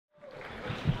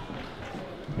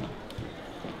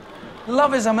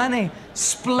Love is a many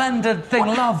splendid thing.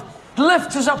 Love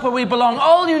lifts us up where we belong.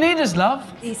 All you need is love.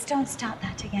 Please don't start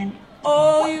that again.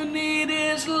 All you need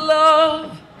is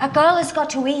love. A girl has got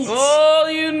to eat.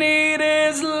 All you need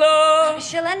is love.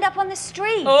 She'll end up on the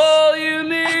street. All you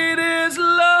need is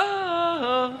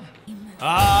love.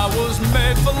 I was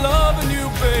made for loving you,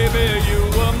 baby. You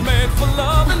were made for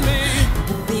loving me.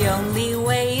 The only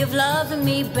way of loving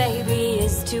me, baby,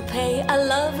 is to pay a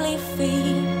lovely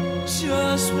fee.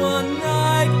 Just one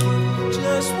night,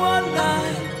 just one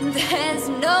night. There's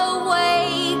no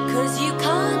way, 'cause you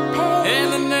can't pay. In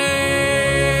the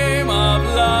name of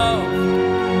love.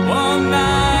 One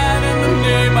night in the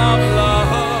name of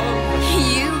love.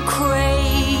 You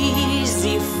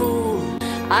crazy fool,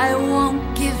 I won't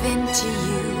give in to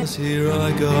you. Here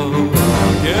I go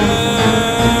again.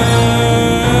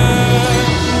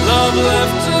 Love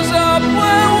left us up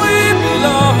where we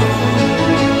belong,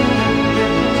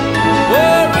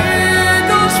 where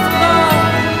eagles fly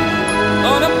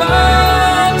on a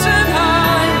mountain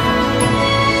high.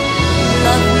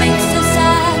 Love makes us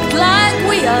act like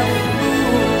we are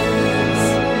fools,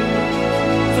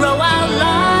 throw our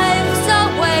lives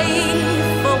away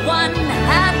for one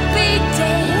happy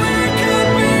day. We could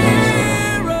be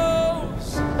heroes.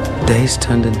 Days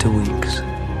turned into weeks.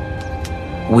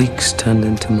 Weeks turned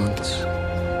into months.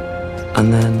 And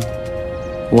then,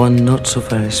 one not so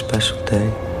very special day,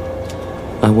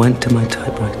 I went to my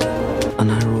typewriter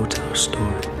and I wrote our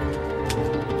story.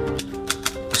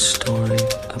 A story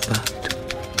about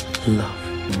love.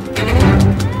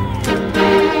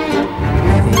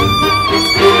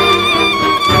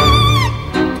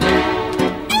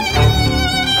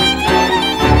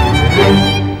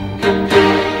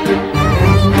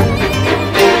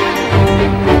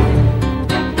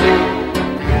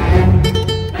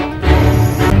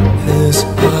 His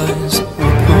eyes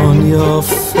upon your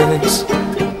face,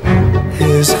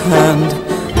 his hand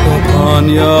upon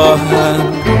your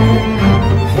hand,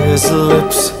 his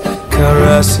lips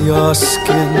caress your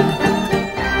skin.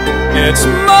 It's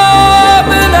more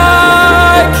than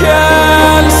I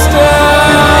can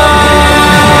stand.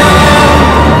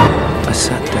 I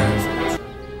sat down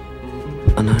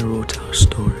and I wrote our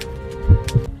story.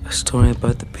 A story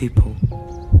about the people,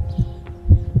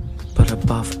 but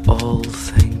above all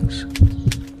things,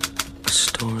 a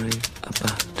story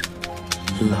about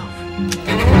love.